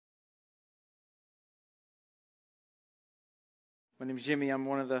My name is Jimmy. I'm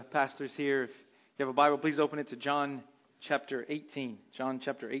one of the pastors here. If you have a Bible, please open it to John chapter 18. John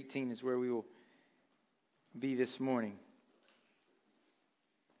chapter 18 is where we will be this morning.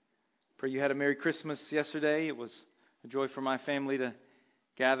 Pray you had a Merry Christmas yesterday. It was a joy for my family to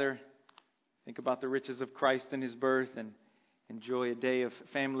gather, think about the riches of Christ and His birth, and enjoy a day of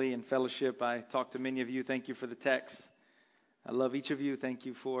family and fellowship. I talked to many of you. Thank you for the text. I love each of you. Thank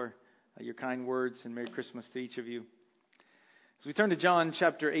you for your kind words, and Merry Christmas to each of you. As we turn to John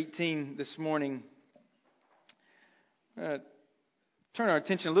chapter 18 this morning, turn our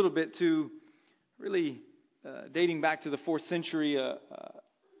attention a little bit to really dating back to the 4th century.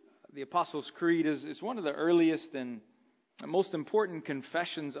 The Apostles' Creed is one of the earliest and most important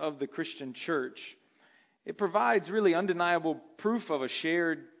confessions of the Christian church. It provides really undeniable proof of a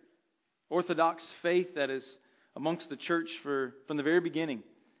shared Orthodox faith that is amongst the church from the very beginning.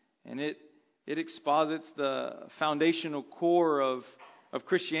 And it exposits the foundational core of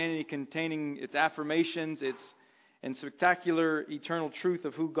Christianity, containing its affirmations, and spectacular eternal truth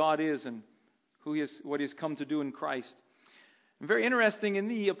of who God is and what He has come to do in Christ. And very interesting, in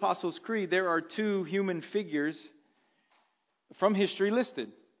the Apostles' Creed, there are two human figures from history listed.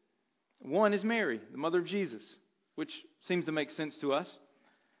 One is Mary, the mother of Jesus, which seems to make sense to us.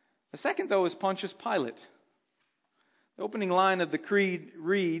 The second, though, is Pontius Pilate. The opening line of the creed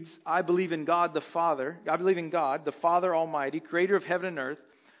reads, I believe in God the Father. I believe in God, the Father Almighty, creator of heaven and earth.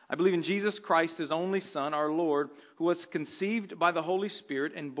 I believe in Jesus Christ, His only Son, our Lord, who was conceived by the Holy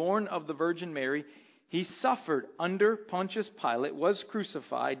Spirit and born of the Virgin Mary. He suffered under Pontius Pilate, was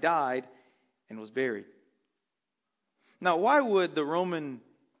crucified, died, and was buried. Now, why would the Roman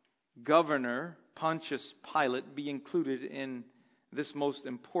governor, Pontius Pilate, be included in this most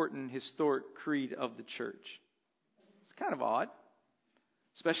important historic creed of the church? It's kind of odd,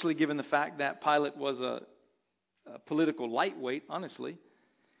 especially given the fact that Pilate was a political lightweight, honestly.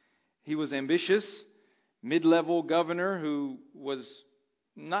 He was ambitious, mid-level governor who was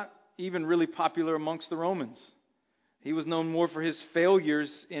not even really popular amongst the Romans. He was known more for his failures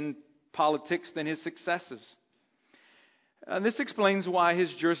in politics than his successes. This explains why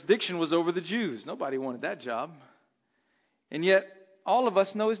his jurisdiction was over the Jews. Nobody wanted that job. And yet, all of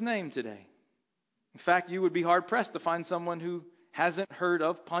us know his name today. In fact, you would be hard-pressed to find someone who hasn't heard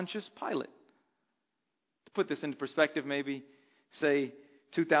of Pontius Pilate. To put this into perspective, maybe, say,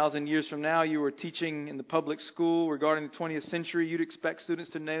 2,000 years from now, you were teaching in the public school regarding the 20th century. You'd expect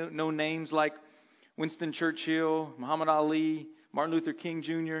students to know names like Winston Churchill, Muhammad Ali, Martin Luther King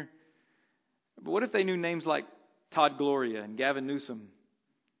Jr. But what if they knew names like Todd Gloria and Gavin Newsom?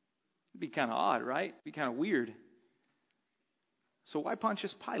 It'd be kind of odd, right? It'd be kind of weird. So why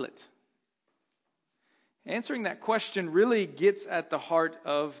Pontius Pilate? Answering that question really gets at the heart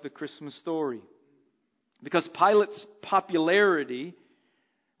of the Christmas story. Because Pilate's popularity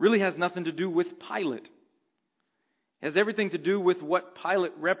really has nothing to do with Pilate. It has everything to do with what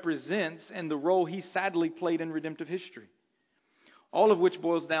Pilate represents and the role he sadly played in redemptive history. All of which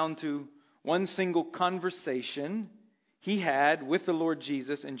boils down to one single conversation he had with the Lord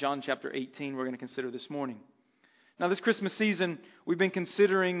Jesus in John chapter 18 we're going to consider this morning. Now, this Christmas season, we've been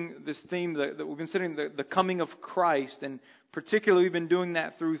considering this theme, that we've been considering the coming of Christ, and particularly we've been doing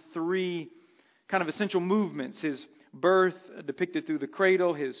that through three kind of essential movements. His birth, depicted through the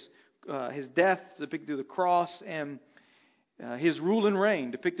cradle, his death, depicted through the cross, and His rule and reign,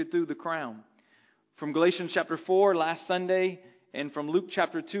 depicted through the crown. From Galatians chapter 4 last Sunday, and from Luke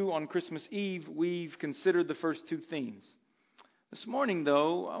chapter 2 on Christmas Eve, we've considered the first two themes. This morning,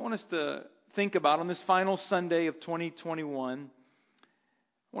 though, I want us to think about, on this final Sunday of 2021,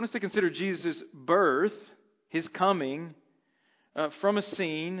 I want us to consider Jesus' birth, His coming, from a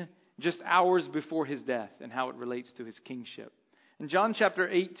scene just hours before His death and how it relates to His kingship. In John chapter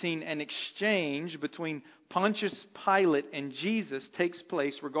 18, an exchange between Pontius Pilate and Jesus takes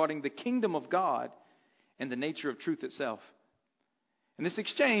place regarding the kingdom of God and the nature of truth itself. And this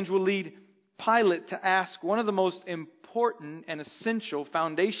exchange will lead Pilate to ask one of the most important and essential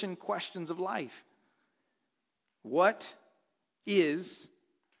foundation questions of life. What is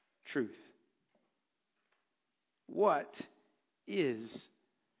truth? What is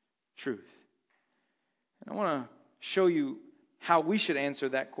truth? And I want to show you how we should answer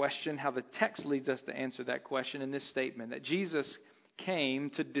that question, how the text leads us to answer that question in this statement, that Jesus came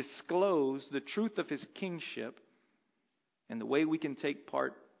to disclose the truth of His kingship and the way we can take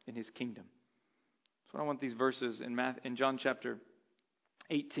part in His kingdom. That's what I want these verses in John chapter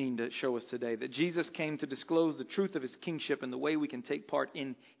 18 to show us today. That Jesus came to disclose the truth of His kingship and the way we can take part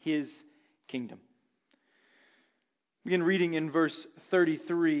in His kingdom. Begin reading in verse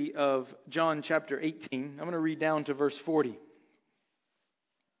 33 of John chapter 18. I'm going to read down to verse 40.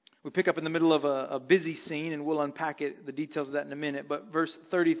 We pick up in the middle of a busy scene, and we'll unpack the details of that in a minute. But verse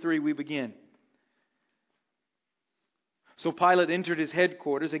 33, we begin. So Pilate entered his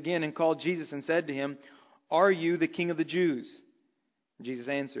headquarters again and called Jesus and said to him, "Are you the king of the Jews?" Jesus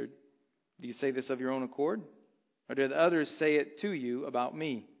answered, "Do you say this of your own accord? Or did others say it to you about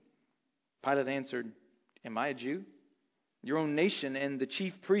me?" Pilate answered, "Am I a Jew? Your own nation and the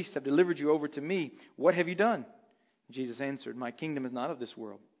chief priests have delivered you over to me. What have you done?" Jesus answered, "My kingdom is not of this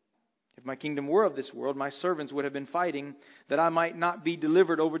world. If my kingdom were of this world, my servants would have been fighting that I might not be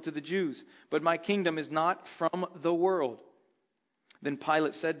delivered over to the Jews. But my kingdom is not from the world." Then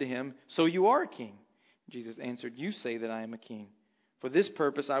Pilate said to him, "So you are a king?" Jesus answered, "You say that I am a king. For this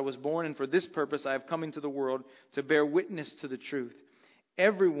purpose I was born, and for this purpose I have come into the world, to bear witness to the truth.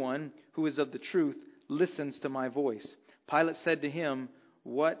 Everyone who is of the truth listens to my voice." Pilate said to him,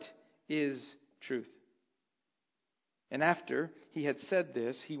 "What is truth?" And after he had said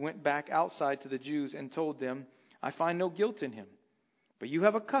this, he went back outside to the Jews and told them, "I find no guilt in him. But you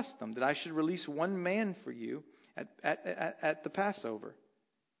have a custom that I should release one man for you at the Passover.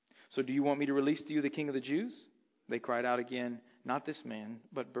 So do you want me to release to you the king of the Jews?" They cried out again, "Not this man,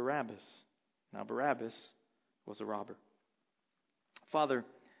 but Barabbas." Now Barabbas was a robber. Father,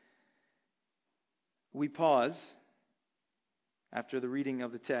 we pause after the reading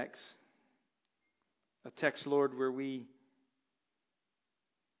of the text. A text, Lord, where we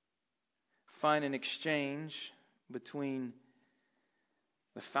find an exchange between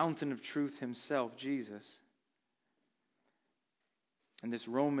the fountain of truth himself, Jesus, and this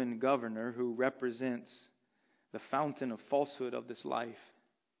Roman governor who represents the fountain of falsehood of this life.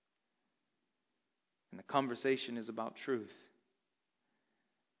 And the conversation is about truth,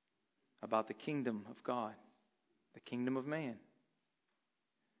 about the kingdom of God, the kingdom of man,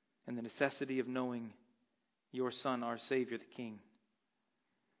 and the necessity of knowing your Son, our Savior, the King.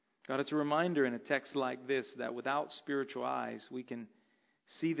 God, it's a reminder in a text like this that without spiritual eyes, we can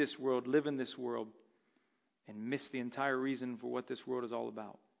see this world, live in this world, and miss the entire reason for what this world is all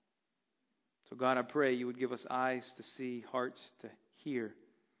about. So God, I pray you would give us eyes to see, hearts to hear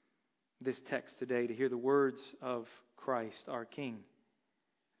this text today, to hear the words of Christ, our King,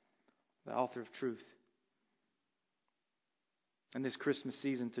 the author of truth. And this Christmas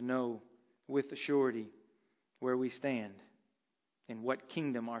season to know with surety where we stand, in what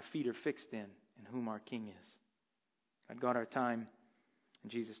kingdom our feet are fixed in, and whom our King is. God, our time, in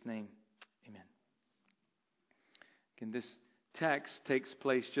Jesus' name, amen. Again, this text takes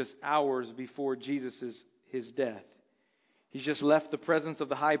place just hours before his death. He's just left the presence of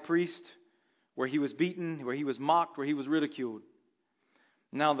the high priest, where he was beaten, where he was mocked, where he was ridiculed.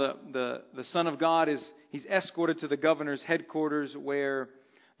 Now the Son of God he's escorted to the governor's headquarters, where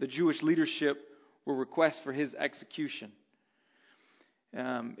the Jewish leadership will request for his execution.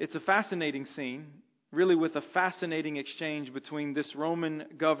 It's a fascinating scene, really, with a fascinating exchange between this Roman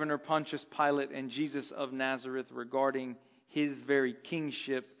governor Pontius Pilate and Jesus of Nazareth regarding his very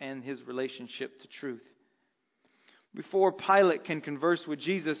kingship and his relationship to truth. Before Pilate can converse with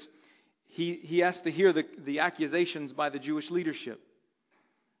Jesus, he has to hear the accusations by the Jewish leadership.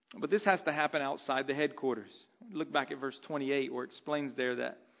 But this has to happen outside the headquarters. Look back at verse 28, where it explains there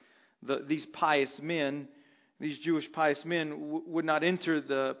that these Jewish pious men would not enter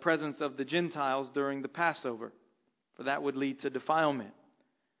the presence of the Gentiles during the Passover, for that would lead to defilement.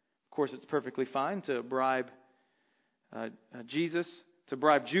 Of course, it's perfectly fine to bribe Judas,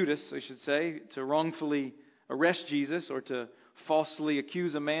 I should say, to wrongfully arrest Jesus or to falsely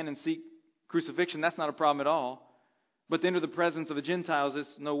accuse a man and seek crucifixion. That's not a problem at all. But to enter the presence of the Gentiles is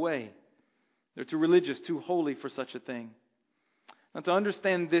no way. They're too religious, too holy for such a thing. Now, to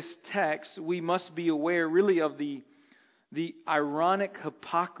understand this text, we must be aware really of the ironic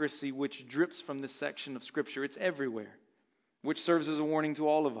hypocrisy which drips from this section of Scripture. It's everywhere, which serves as a warning to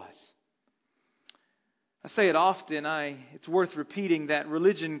all of us. I say it often, it's worth repeating that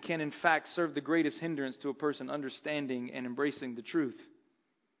religion can in fact serve the greatest hindrance to a person understanding and embracing the truth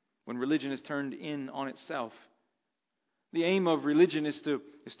when religion is turned in on itself. The aim of religion is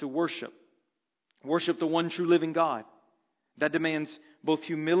to worship the one true living God. That demands both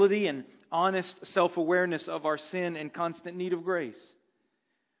humility and honest self-awareness of our sin and constant need of grace.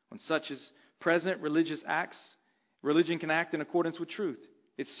 When such is present, religion can act in accordance with truth.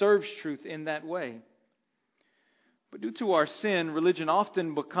 It serves truth in that way. But due to our sin, religion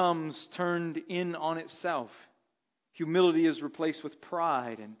often becomes turned in on itself. Humility is replaced with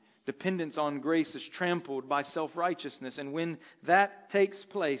pride, and dependence on grace is trampled by self-righteousness. And when that takes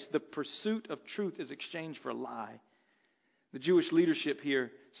place, the pursuit of truth is exchanged for a lie. The Jewish leadership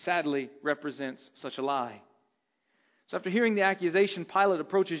here sadly represents such a lie. So after hearing the accusation, Pilate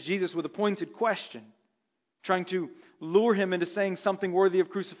approaches Jesus with a pointed question, trying to lure him into saying something worthy of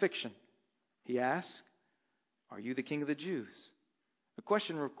crucifixion. He asks, "Are you the king of the Jews?" A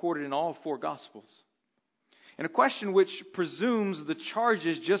question recorded in all four Gospels. And a question which presumes the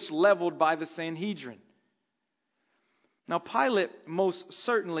charges just leveled by the Sanhedrin. Now, Pilate most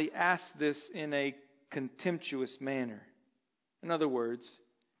certainly asked this in a contemptuous manner. In other words,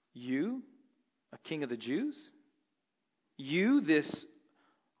 you, a king of the Jews? You, this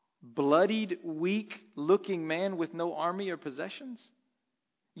bloodied, weak-looking man with no army or possessions?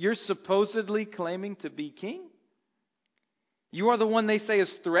 You're supposedly claiming to be king? You are the one they say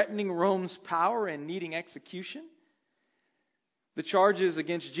is threatening Rome's power and needing execution? The charges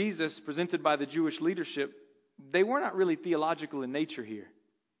against Jesus presented by the Jewish leadership, they were not really theological in nature here.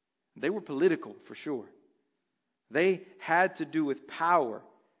 They were political, for sure. They had to do with power.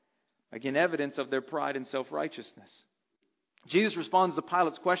 Again, evidence of their pride and self-righteousness. Jesus responds to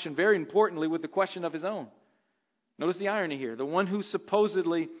Pilate's question very importantly with the question of his own. Notice the irony here. The one who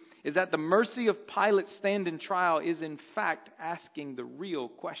supposedly is at the mercy of Pilate's stand in trial is in fact asking the real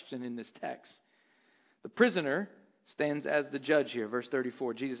question in this text. The prisoner stands as the judge here. Verse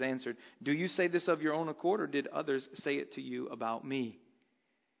 34, Jesus answered, "Do you say this of your own accord, or did others say it to you about me?"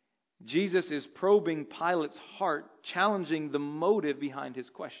 Jesus is probing Pilate's heart, challenging the motive behind his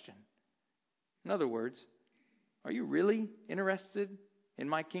question. In other words, are you really interested in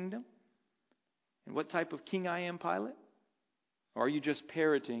my kingdom? And what type of king I am, Pilate? Or are you just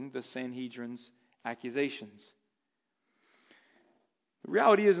parroting the Sanhedrin's accusations? The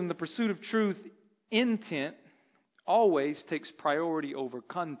reality is, in the pursuit of truth, intent always takes priority over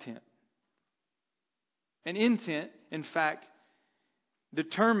content. And intent, in fact,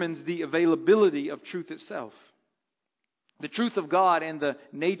 determines the availability of truth itself. The truth of God and the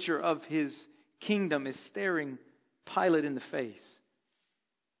nature of His kingdom is staring Pilate in the face.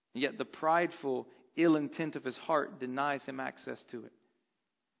 Yet the prideful, ill intent of his heart denies him access to it.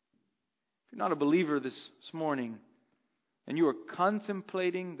 If you're not a believer this morning and you are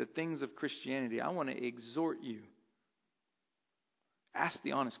contemplating the things of Christianity, I want to exhort you. Ask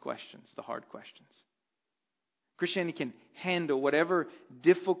the honest questions, the hard questions. Christianity can handle whatever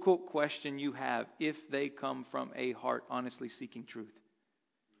difficult question you have if they come from a heart honestly seeking truth.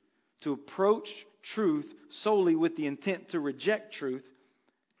 To approach truth solely with the intent to reject truth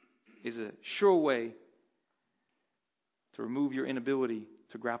is a sure way to remove your inability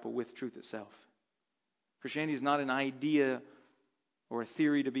to grapple with truth itself. Christianity is not an idea or a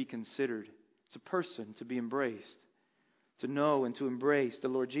theory to be considered. It's a person to be embraced, to know and to embrace the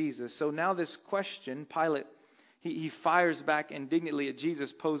Lord Jesus. So now this question, Pilate, he fires back indignantly at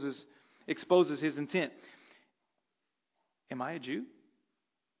Jesus, exposes his intent. Am I a Jew?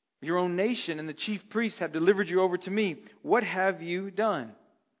 Your own nation and the chief priests have delivered you over to me. What have you done?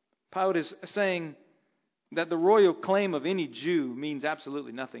 Pilate is saying that the royal claim of any Jew means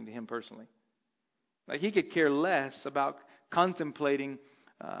absolutely nothing to him personally. Like he could care less about contemplating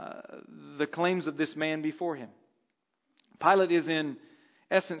the claims of this man before him. Pilate is in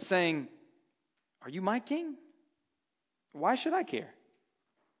essence saying, "Are you my king? Why should I care?"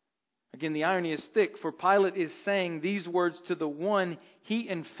 Again, the irony is thick, for Pilate is saying these words to the one he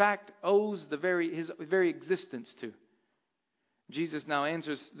in fact owes his very existence to. Jesus now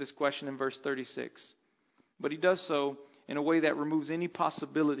answers this question in verse 36. But he does so in a way that removes any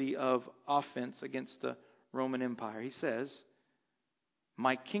possibility of offense against the Roman Empire. He says,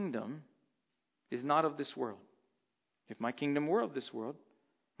 "My kingdom is not of this world. If my kingdom were of this world,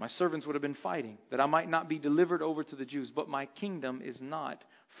 my servants would have been fighting, that I might not be delivered over to the Jews. But my kingdom is not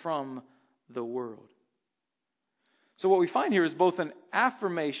from the world." So what we find here is both an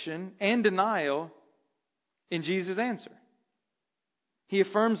affirmation and denial in Jesus' answer. He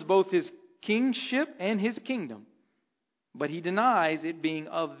affirms both his kingship and his kingdom, but he denies it being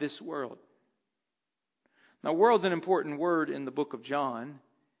of this world. Now, world's an important word in the book of John.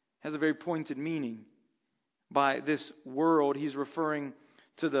 It has a very pointed meaning. By this world, he's referring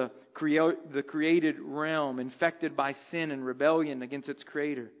to the created realm infected by sin and rebellion against its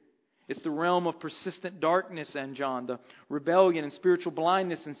creator. It's the realm of persistent darkness, and John, the rebellion and spiritual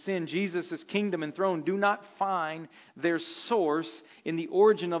blindness and sin. Jesus' kingdom and throne do not find their source in the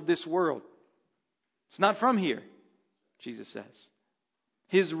origin of this world. It's not from here, Jesus says.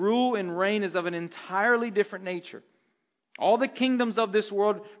 His rule and reign is of an entirely different nature. All the kingdoms of this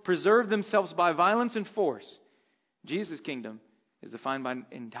world preserve themselves by violence and force. Jesus' kingdom is defined by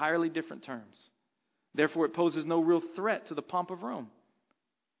entirely different terms. Therefore, it poses no real threat to the pomp of Rome.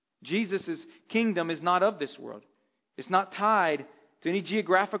 Jesus' kingdom is not of this world. It's not tied to any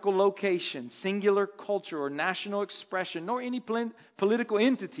geographical location, singular culture, or national expression, nor any political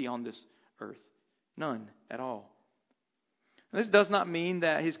entity on this earth. None at all. This does not mean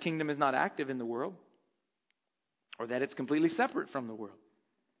that His kingdom is not active in the world, or that it's completely separate from the world.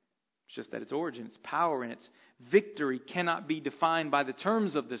 It's just that its origin, its power, and its victory cannot be defined by the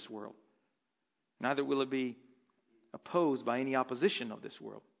terms of this world. Neither will it be opposed by any opposition of this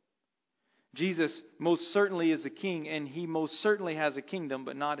world. Jesus most certainly is a king, and He most certainly has a kingdom,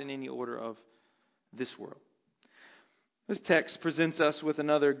 but not in any order of this world. This text presents us with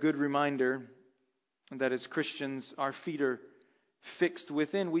another good reminder that as Christians, our feet are fixed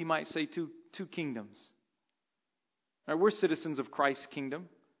within, we might say, two kingdoms. Now, we're citizens of Christ's kingdom,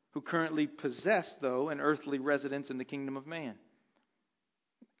 who currently possess, though, an earthly residence in the kingdom of man.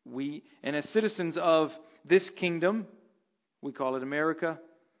 And as citizens of this kingdom, we call it America,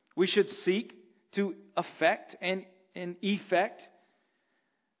 we should seek to affect and effect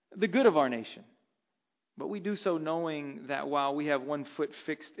the good of our nation. But we do so knowing that while we have one foot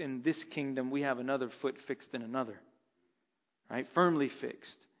fixed in this kingdom, we have another foot fixed in another. Right? Firmly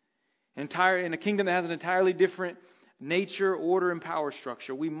fixed. In a kingdom that has an entirely different nature, order, and power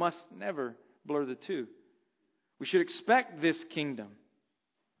structure. We must never blur the two. We should expect this kingdom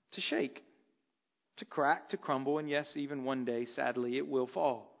to shake, to crack, to crumble, and yes, even one day, sadly, it will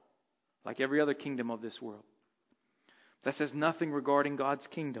fall, like every other kingdom of this world. That says nothing regarding God's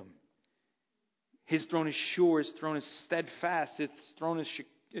kingdom. His throne is sure, His throne is steadfast, His throne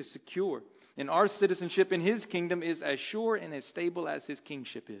is secure. And our citizenship in His kingdom is as sure and as stable as His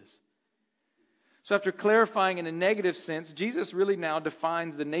kingship is. So after clarifying in a negative sense, Jesus really now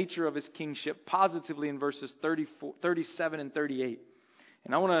defines the nature of His kingship positively in verses 37 and 38.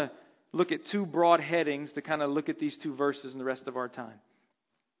 And I want to look at two broad headings to kind of look at these two verses in the rest of our time.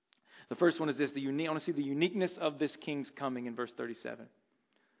 The first one is this. I want to see the uniqueness of this king's coming in verse 37.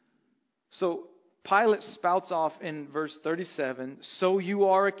 So Pilate spouts off in verse 37, "So you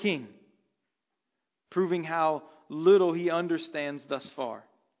are a king," proving how little he understands thus far.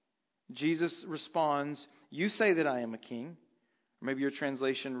 Jesus responds, "You say that I am a king." Or maybe your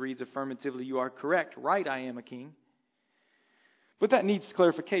translation reads affirmatively, "You are correct. Right, I am a king." But that needs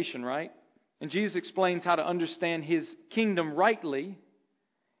clarification, right? And Jesus explains how to understand His kingdom rightly.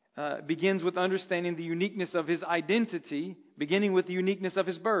 Begins with understanding the uniqueness of His identity, beginning with the uniqueness of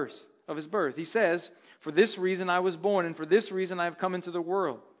His birth. He says, "For this reason I was born, and for this reason I have come into the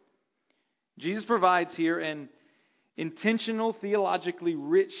world." Jesus provides here an intentional, theologically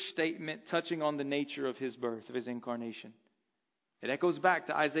rich statement touching on the nature of His birth, of His incarnation. It echoes back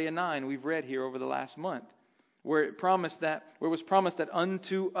to Isaiah 9 we've read here over the last month, where it was promised that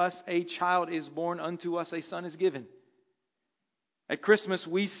unto us a child is born, unto us a son is given. At Christmas,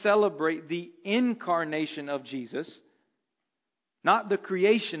 we celebrate the incarnation of Jesus, not the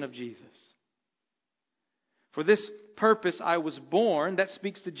creation of Jesus. For this purpose I was born, that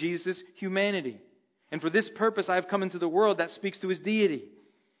speaks to Jesus' humanity. And for this purpose I have come into the world, that speaks to His deity.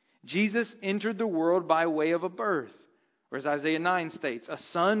 Jesus entered the world by way of a birth. Or as Isaiah 9 states, a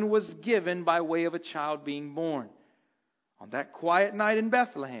son was given by way of a child being born. On that quiet night in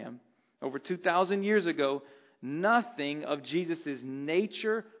Bethlehem, over 2,000 years ago, nothing of Jesus'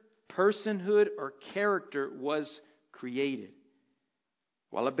 nature, personhood, or character was created.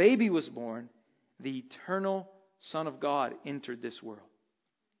 While a baby was born, the eternal Son of God entered this world.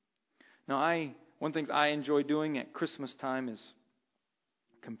 Now, one thing I enjoy doing at Christmas time is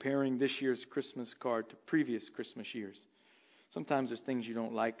comparing this year's Christmas card to previous Christmas years. Sometimes there's things you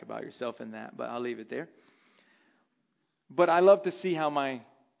don't like about yourself in that, but I'll leave it there. But I love to see how my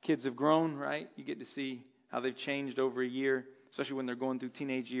kids have grown, right? You get to see how they've changed over a year, especially when they're going through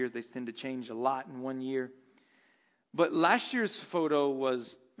teenage years. They tend to change a lot in one year. But last year's photo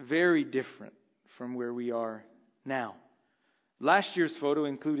was very different from where we are now. Last year's photo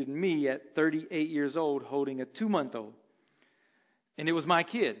included me at 38 years old holding a 2-month-old. And it was my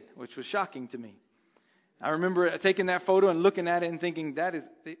kid, which was shocking to me. I remember taking that photo and looking at it and thinking,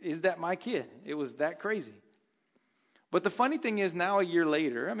 is that my kid? It was that crazy. But the funny thing is now a year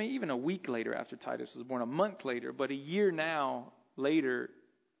later, even a week later after Titus was born, a month later, but a year now later,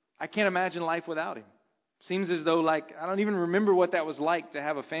 I can't imagine life without him. Seems as though I don't even remember what that was like to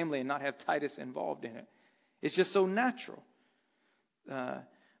have a family and not have Titus involved in it. It's just so natural.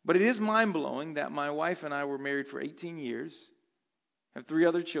 But it is mind-blowing that my wife and I were married for 18 years, have 3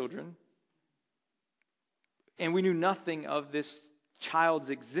 other children, and we knew nothing of this child's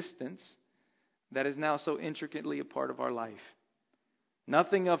existence that is now so intricately a part of our life.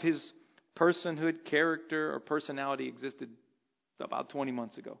 Nothing of his personhood, character, or personality existed about 20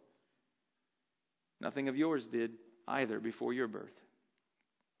 months ago. Nothing of yours did either before your birth.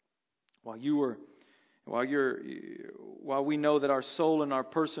 While we know that our soul and our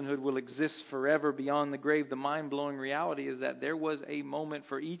personhood will exist forever beyond the grave, the mind-blowing reality is that there was a moment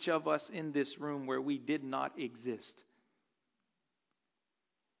for each of us in this room where we did not exist.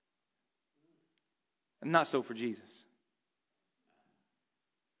 And not so for Jesus.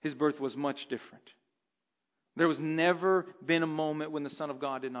 His birth was much different. There was never been a moment when the Son of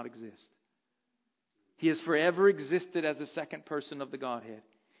God did not exist. He has forever existed as the second person of the Godhead.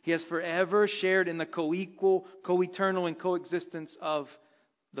 He has forever shared in the co-equal, co-eternal, and coexistence of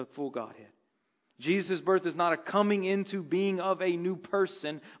the full Godhead. Jesus' birth is not a coming into being of a new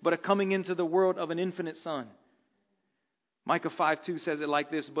person, but a coming into the world of an infinite Son. Micah 5:2 says it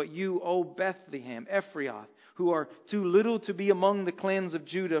like this, "But you, O Bethlehem, Ephrath, who are too little to be among the clans of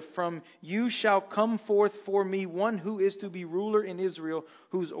Judah, from you shall come forth for me one who is to be ruler in Israel,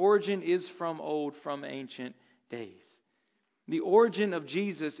 whose origin is from old, from ancient days." The origin of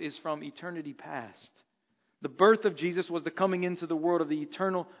Jesus is from eternity past. The birth of Jesus was the coming into the world of the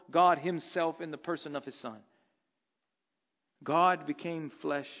eternal God Himself in the person of His Son. God became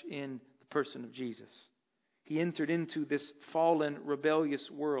flesh in the person of Jesus. He entered into this fallen, rebellious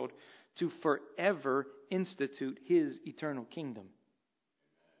world to forever institute His eternal kingdom.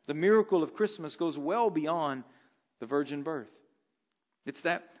 The miracle of Christmas goes well beyond the virgin birth. It's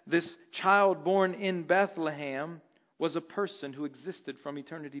that this child born in Bethlehem was a person who existed from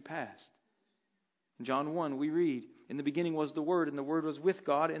eternity past. In John 1, we read, "In the beginning was the Word, and the Word was with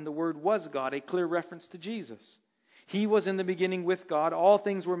God, and the Word was God," a clear reference to Jesus. "He was in the beginning with God. All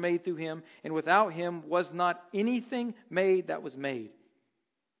things were made through Him, and without Him was not anything made that was made."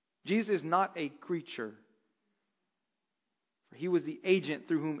 Jesus is not a creature, for He was the agent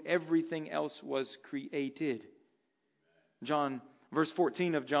through whom everything else was created. Verse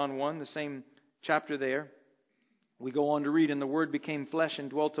 14 of John 1, the same chapter there, we go on to read, "And the Word became flesh and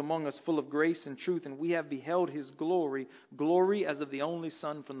dwelt among us, full of grace and truth, and we have beheld His glory, glory as of the only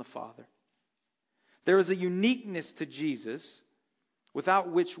Son from the Father." There is a uniqueness to Jesus without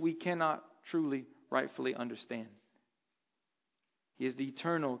which we cannot truly, rightfully understand. He is the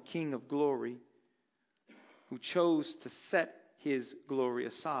eternal King of glory who chose to set His glory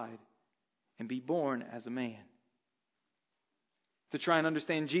aside and be born as a man. To try and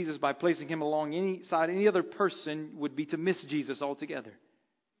understand Jesus by placing Him alongside any other person would be to miss Jesus altogether.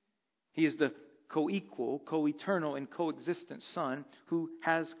 He is the co-equal, co-eternal, and coexistent Son who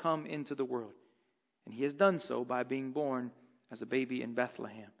has come into the world. And He has done so by being born as a baby in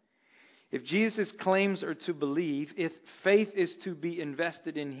Bethlehem. If Jesus' claims are to believe, if faith is to be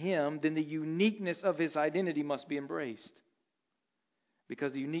invested in Him, then the uniqueness of His identity must be embraced.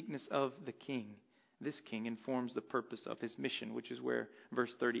 Because the uniqueness of the King, this King, informs the purpose of His mission, which is where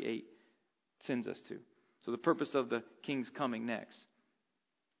verse 38 sends us to. So the purpose of the King's coming next.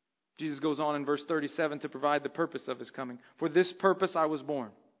 Jesus goes on in verse 37 to provide the purpose of His coming. "For this purpose I was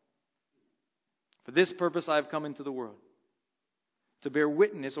born. For this purpose I have come into the world, to bear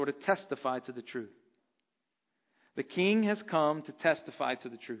witness or to testify to the truth." The King has come to testify to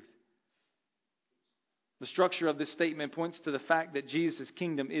the truth. The structure of this statement points to the fact that Jesus'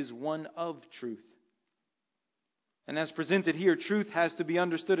 kingdom is one of truth. And as presented here, truth has to be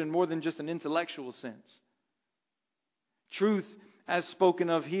understood in more than just an intellectual sense. Truth, as spoken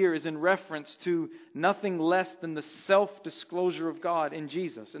of here, is in reference to nothing less than the self-disclosure of God in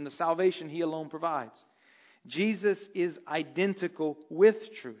Jesus and the salvation He alone provides. Jesus is identical with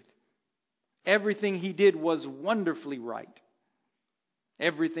truth. Everything He did was wonderfully right.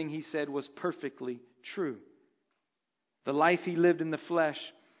 Everything He said was perfectly true. The life He lived in the flesh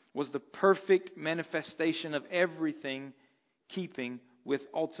was the perfect manifestation of everything keeping with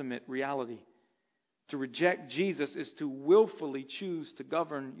ultimate reality. To reject Jesus is to willfully choose to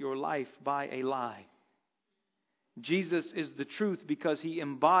govern your life by a lie. Jesus is the truth because He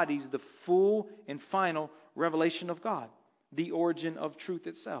embodies the full and final revelation of God, the origin of truth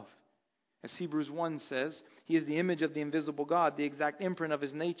itself. As Hebrews 1 says, He is the image of the invisible God, the exact imprint of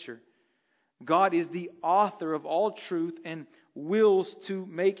His nature. God is the author of all truth and wills to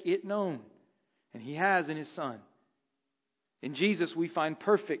make it known. And He has in His Son. In Jesus we find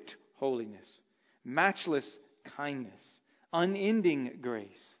perfect holiness, matchless kindness, unending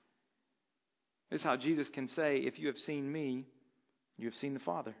grace. This is how Jesus can say, "If you have seen me, you have seen the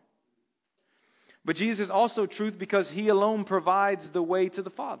Father." But Jesus is also truth because He alone provides the way to the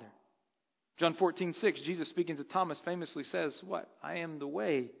Father. John 14:6, Jesus speaking to Thomas famously says, what? "I am the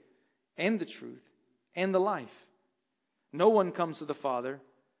way and the truth and the life. No one comes to the Father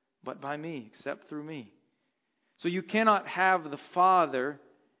but by me, except through me." So you cannot have the Father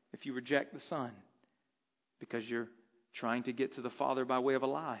if you reject the Son, because you're trying to get to the Father by way of a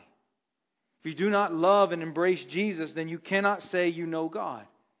lie. If you do not love and embrace Jesus, then you cannot say you know God.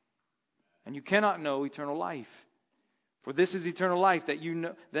 And you cannot know eternal life. For this is eternal life, that you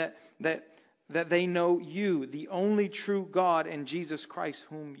know that they know you, the only true God, and Jesus Christ,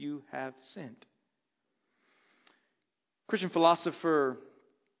 whom you have sent. Christian philosopher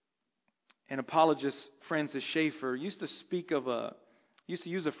and apologist Francis Schaeffer used to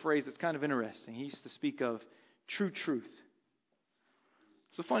use a phrase that's kind of interesting. He used to speak of true truth.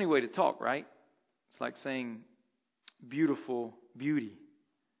 It's a funny way to talk, right? It's like saying beautiful beauty.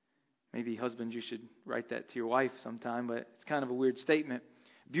 Maybe husbands, you should write that to your wife sometime, but it's kind of a weird statement.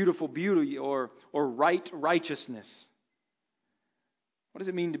 Beautiful beauty or right righteousness. What does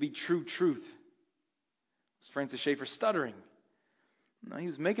it mean to be true truth? Was Francis Schaeffer stuttering? No, he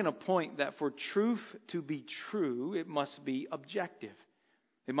was making a point that for truth to be true, it must be objective.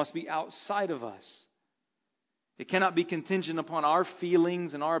 It must be outside of us. It cannot be contingent upon our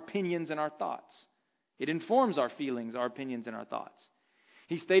feelings and our opinions and our thoughts. It informs our feelings, our opinions, and our thoughts.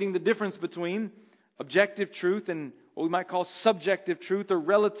 He's stating the difference between objective truth and what we might call subjective truth or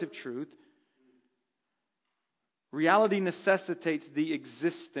relative truth. Reality necessitates the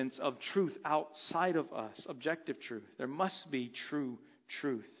existence of truth outside of us, objective truth. There must be true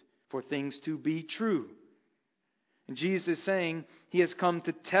truth for things to be true. And Jesus is saying He has come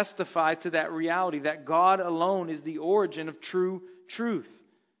to testify to that reality, that God alone is the origin of true truth.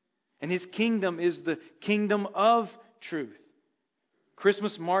 And His kingdom is the kingdom of truth.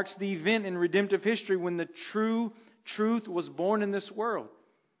 Christmas marks the event in redemptive history when the true truth was born in this world.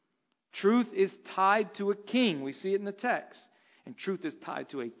 Truth is tied to a king. We see it in the text. And truth is tied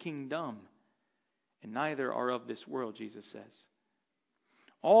to a kingdom. And neither are of this world, Jesus says.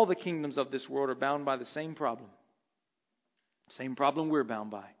 All the kingdoms of this world are bound by the same problem. Same problem we're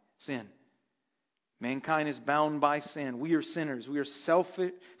bound by. Sin. Mankind is bound by sin. We are sinners. We are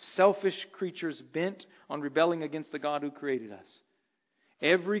selfish creatures bent on rebelling against the God who created us.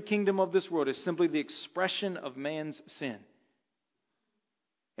 Every kingdom of this world is simply the expression of man's sin.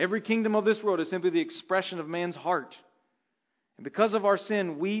 Every kingdom of this world is simply the expression of man's heart. And because of our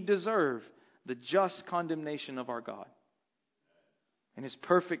sin, we deserve the just condemnation of our God. In His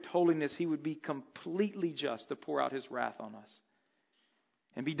perfect holiness, He would be completely just to pour out His wrath on us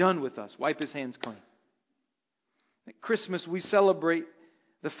and be done with us, wipe His hands clean. At Christmas, we celebrate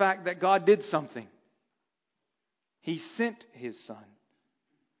the fact that God did something. He sent His Son.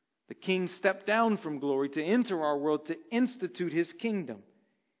 The King stepped down from glory to enter our world to institute His kingdom.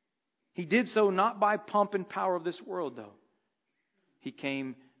 He did so not by pomp and power of this world, though. He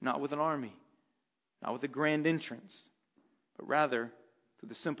came not with an army, not with a grand entrance, but rather through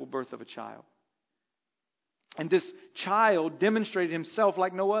the simple birth of a child. And this child demonstrated Himself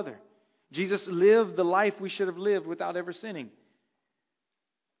like no other. Jesus lived the life we should have lived without ever sinning.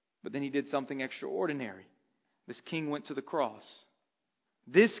 But then He did something extraordinary. This King went to the cross.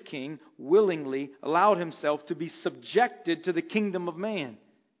 This King willingly allowed Himself to be subjected to the kingdom of man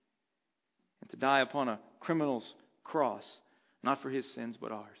and to die upon a criminal's cross, not for His sins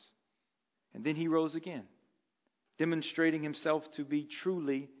but ours. And then He rose again, demonstrating Himself to be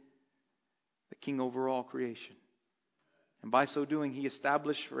truly the King over all creation. And by so doing, He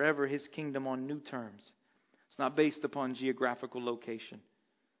established forever His kingdom on new terms. It's not based upon geographical location.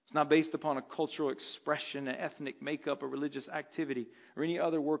 It's not based upon a cultural expression, an ethnic makeup, a religious activity, or any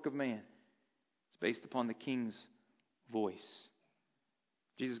other work of man. It's based upon the King's voice.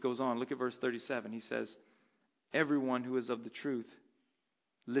 Jesus goes on. Look at verse 37. He says, "Everyone who is of the truth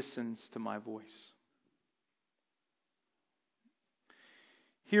listens to my voice."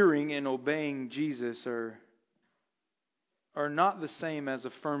 Hearing and obeying Jesus are not the same as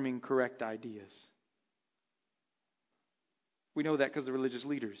affirming correct ideas. We know that because the religious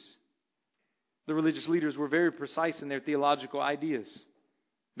leaders were very precise in their theological ideas.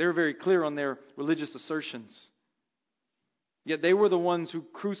 They were very clear on their religious assertions. Yet they were the ones who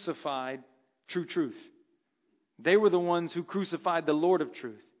crucified true truth. They were the ones who crucified the Lord of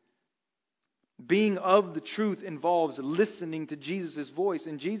truth. Being of the truth involves listening to Jesus' voice.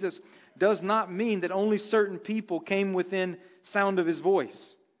 And Jesus does not mean that only certain people came within sound of His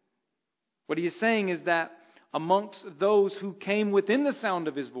voice. What He is saying is that amongst those who came within the sound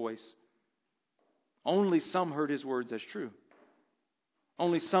of His voice, only some heard His words as true.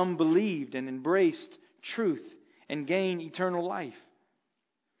 Only some believed and embraced truth and gained eternal life.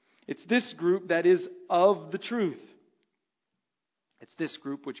 It's this group that is of the truth. It's this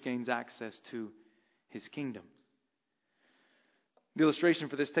group which gains access to His kingdom. The illustration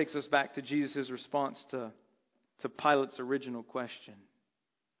for this takes us back to Jesus' response to Pilate's original question.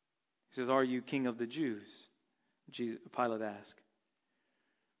 He says, "Are you King of the Jews?" Pilate asked.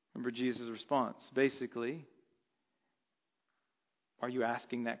 Remember Jesus' response. Basically, are you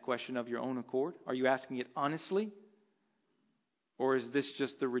asking that question of your own accord? Are you asking it honestly? Or is this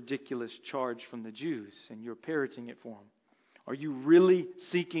just the ridiculous charge from the Jews and you're parroting it for them? Are you really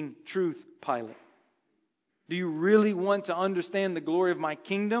seeking truth, Pilate? Do you really want to understand the glory of my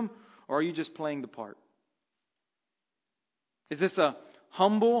kingdom? Or are you just playing the part? Is this a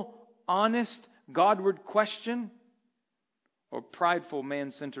humble, honest, Godward question? Or prideful,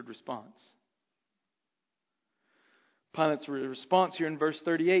 man-centered response? Pilate's response here in verse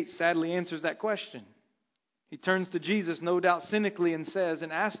 38 sadly answers that question. He turns to Jesus, no doubt cynically, and says,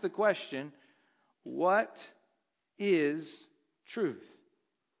 and asks the question, what is truth?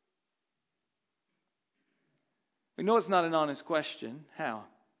 We know it's not an honest question. How?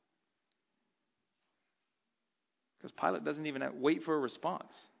 Because Pilate doesn't even wait for a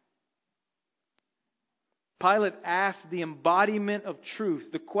response. Pilate asked the embodiment of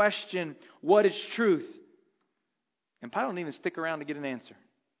truth, the question, what is truth? And Pilate didn't even stick around to get an answer.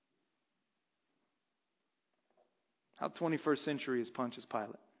 How 21st century is Pontius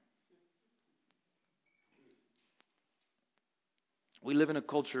Pilate? We live in a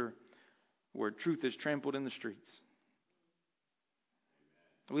culture where truth is trampled in the streets.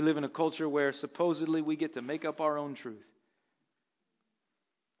 We live in a culture where supposedly we get to make up our own truth.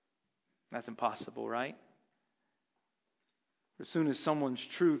 That's impossible, right? As soon as someone's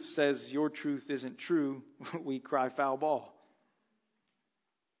truth says your truth isn't true, we cry foul ball.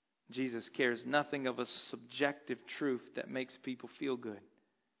 Jesus cares nothing of a subjective truth that makes people feel good.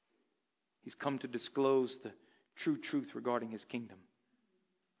 He's come to disclose the true truth regarding His kingdom.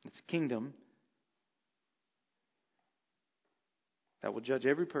 It's a kingdom that will judge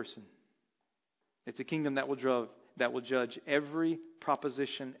every person. It's a kingdom that will judge every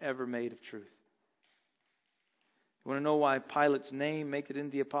proposition ever made of truth. You want to know why Pilate's name makes it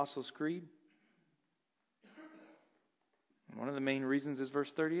in the Apostles' Creed? One of the main reasons is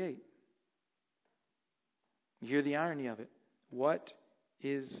verse 38. You hear the irony of it. What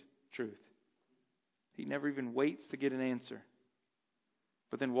is truth? He never even waits to get an answer,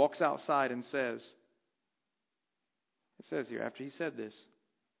 but then walks outside and says, it says here, after he said this,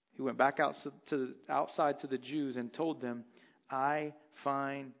 he went back outside to the Jews and told them, I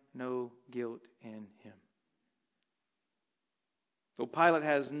find no guilt in him. So Pilate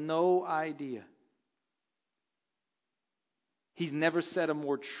has no idea. He's never said a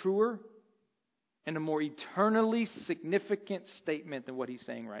more truer and a more eternally significant statement than what he's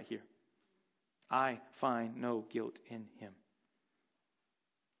saying right here. I find no guilt in him.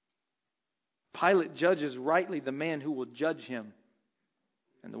 Pilate judges rightly the man who will judge him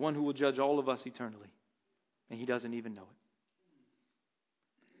and the one who will judge all of us eternally. And he doesn't even know it.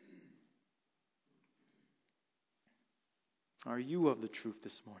 Are you of the truth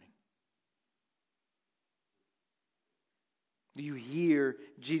this morning? Do you hear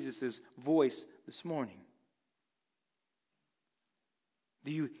Jesus' voice this morning?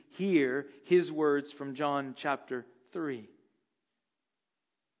 Do you hear His words from John chapter 3?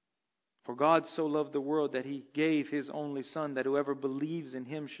 For God so loved the world that He gave His only Son, that whoever believes in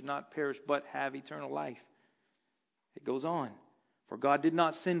Him should not perish but have eternal life. It goes on. For God did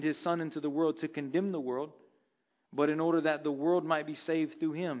not send His Son into the world to condemn the world, but in order that the world might be saved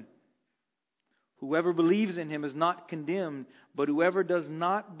through Him. Whoever believes in Him is not condemned, but whoever does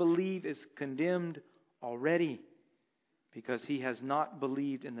not believe is condemned already, because he has not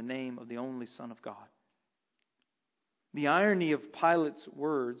believed in the name of the only Son of God. The irony of Pilate's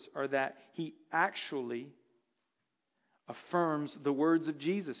words are that he actually affirms the words of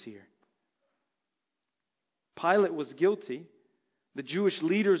Jesus here. Pilate was guilty. The Jewish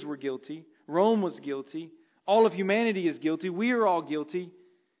leaders were guilty. Rome was guilty. All of humanity is guilty. We are all guilty.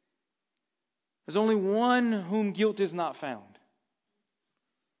 There's only one whom guilt is not found.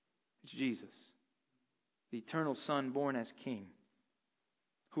 It's Jesus, the eternal Son born as King,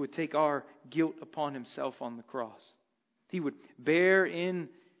 who would take our guilt upon Himself on the cross. He would bear in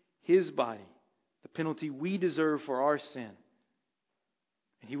His body the penalty we deserve for our sin.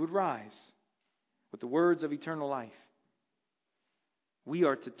 And He would rise with the words of eternal life. We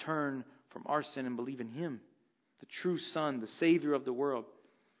are to turn from our sin and believe in Him, the true Son, the Savior of the world.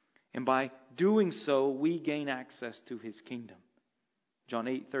 And by doing so, we gain access to His kingdom. John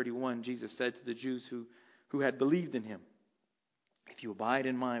 8:31, Jesus said to the Jews who had believed in Him, if you abide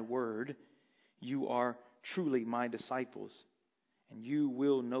in my word, you are truly my disciples, and you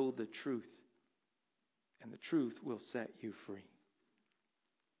will know the truth, and the truth will set you free.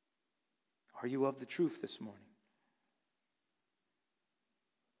 Are you of the truth this morning?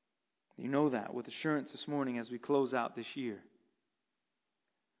 You know that with assurance this morning as we close out this year.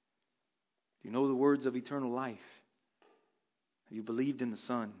 Do you know the words of eternal life? Have you believed in the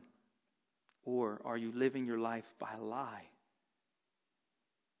Son? Or are you living your life by a lie?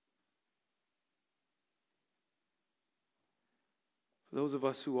 For those of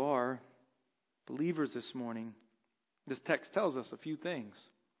us who are believers this morning, this text tells us a few things.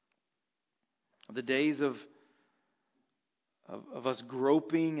 The days of us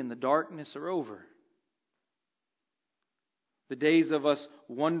groping in the darkness are over. The days of us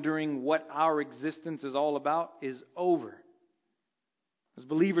wondering what our existence is all about is over. As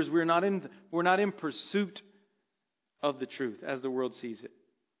believers, we're not in pursuit of the truth as the world sees it.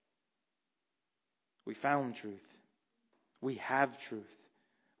 We found truth. We have truth.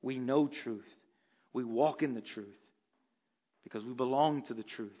 We know truth. We walk in the truth because we belong to the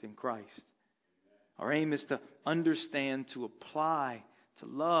truth in Christ. Our aim is to understand, to apply, to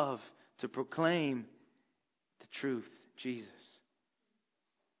love, to proclaim the truth, Jesus.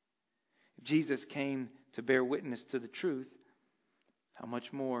 If Jesus came to bear witness to the truth, how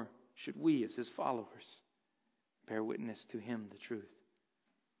much more should we as His followers bear witness to Him, the truth?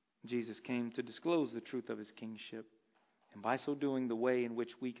 Jesus came to disclose the truth of His kingship, and by so doing, the way in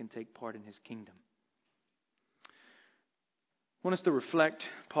which we can take part in His kingdom. I want us to reflect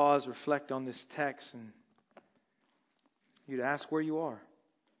on this text, and you to ask where you are.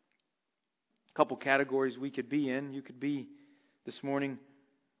 A couple categories we could be in. You could be this morning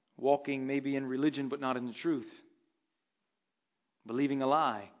walking maybe in religion but not in the truth. Believing a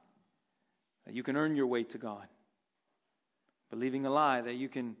lie that you can earn your way to God. Believing a lie that you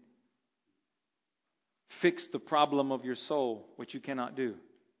can fix the problem of your soul, which you cannot do.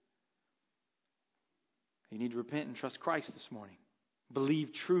 You need to repent and trust Christ this morning. Believe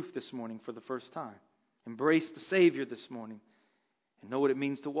truth this morning for the first time. Embrace the Savior this morning. And know what it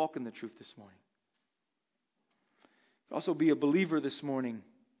means to walk in the truth this morning. You also be a believer this morning.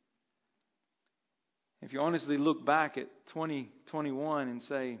 If you honestly look back at 2021 and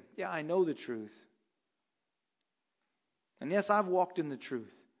say, yeah, I know the truth. And yes, I've walked in the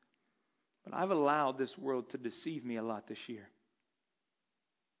truth. But I've allowed this world to deceive me a lot this year.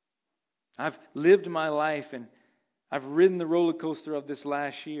 I've lived my life and I've ridden the roller coaster of this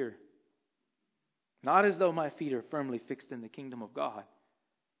last year. Not as though my feet are firmly fixed in the kingdom of God,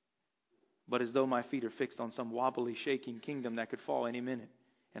 but as though my feet are fixed on some wobbly, shaking kingdom that could fall any minute,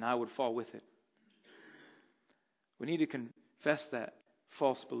 and I would fall with it. We need to confess that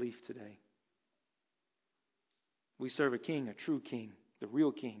false belief today. We serve a king, a true king, the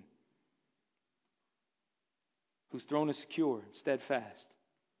real king, whose throne is secure and steadfast.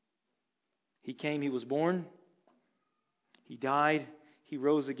 He came, He was born, He died, He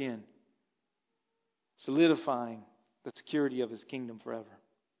rose again, solidifying the security of His kingdom forever.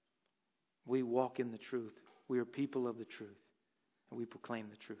 We walk in the truth. We are people of the truth, and we proclaim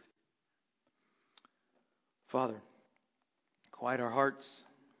the truth. Father, quiet our hearts,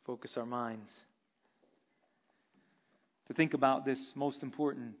 focus our minds to think about this most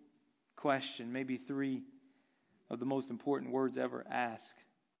important question, maybe three of the most important words ever asked.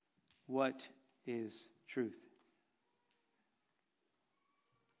 What is truth?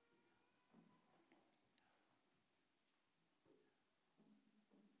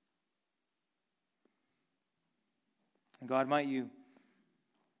 And God, might You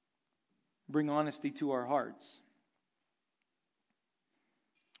bring honesty to our hearts.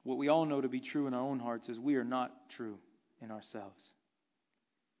 What we all know to be true in our own hearts is we are not true in ourselves.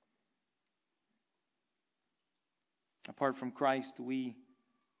 Apart from Christ, we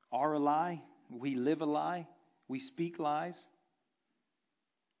are a lie. We live a lie. We speak lies.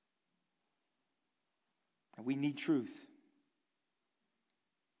 And we need truth.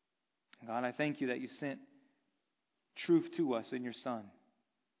 God, I thank You that You sent truth to us in Your Son.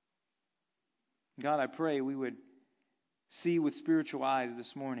 God, I pray we would see with spiritual eyes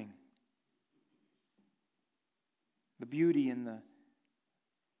this morning the beauty and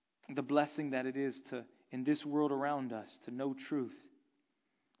the blessing that it is to, in this world around us, to know truth.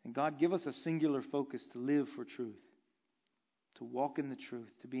 And God, give us a singular focus to live for truth, to walk in the truth,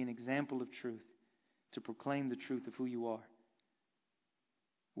 to be an example of truth, to proclaim the truth of who You are.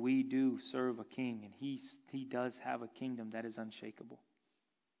 We do serve a king, and he does have a kingdom that is unshakable.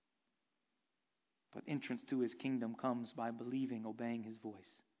 But entrance to His kingdom comes by believing, obeying His voice.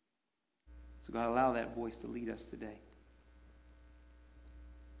 So God, allow that voice to lead us today.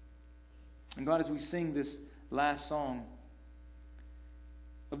 And God, as we sing this last song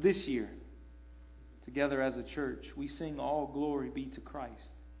of this year, together as a church, we sing all glory be to Christ.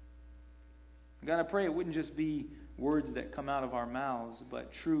 And God, I pray it wouldn't just be words that come out of our mouths,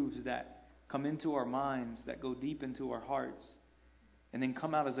 but truths that come into our minds, that go deep into our hearts, and then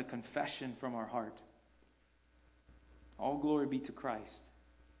come out as a confession from our heart. All glory be to Christ.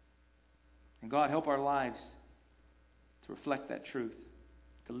 And God, help our lives to reflect that truth,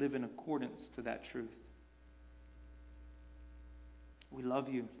 to live in accordance to that truth. We love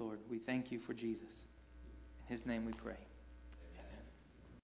you, Lord. We thank you for Jesus. In His name we pray.